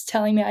was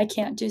telling me I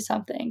can't do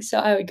something, so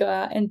I would go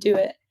out and do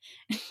it.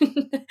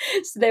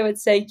 So they would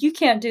say, "You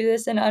can't do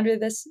this in under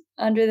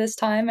this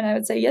time," and I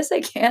would say, "Yes, I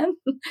can,"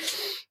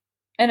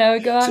 and I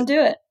would go out So, and do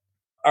it.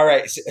 all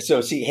right. So,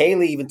 see,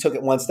 Haley even took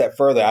it one step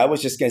further. I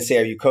was just going to say,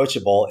 are you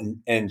coachable?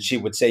 And she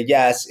would say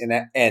yes.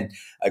 And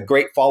a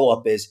great follow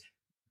up is,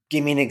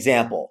 give me an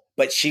example.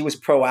 But she was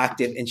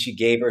proactive and she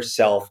gave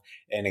herself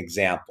an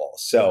example.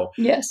 So,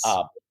 Yes,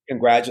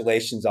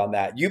 congratulations on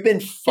that. You've been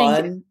thank you.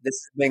 fun. This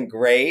has been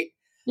great.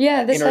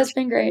 Yeah, this has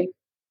been Entertaining, great.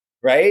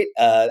 right?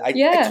 I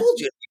Yeah, told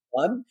you it'd be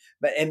fun.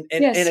 But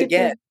yeah, and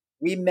again, super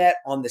we met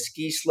on the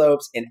ski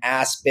slopes in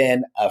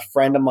Aspen. A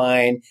friend of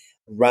mine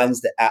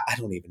runs I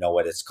don't even know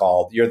what it's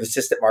called. You're the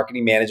assistant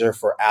marketing manager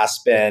for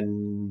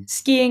Aspen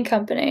skiing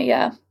company.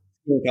 Yeah,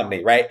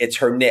 Company, right? It's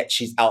her niche.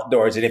 She's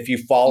outdoors. And if you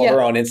follow yeah.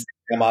 her on Instagram,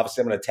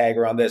 obviously I'm going to tag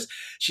her on this.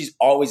 She's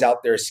always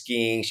out there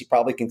skiing. She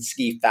probably can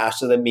ski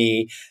faster than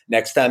me.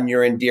 Next time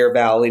you're in Deer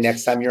Valley,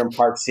 next time you're in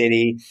Park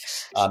City,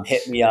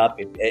 hit me up.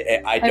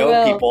 I I know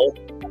will. people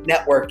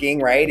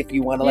networking, right? If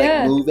you want to like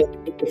Yeah, move it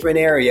to a different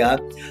area.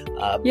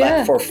 But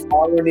yeah. for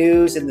Follower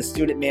News and the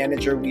student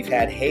manager, we've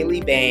had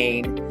Haley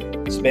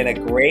Bain. She's been a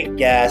great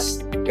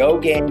guest. Go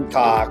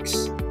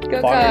Gamecocks.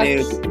 Go Follower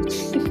News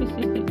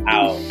Cox.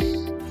 out.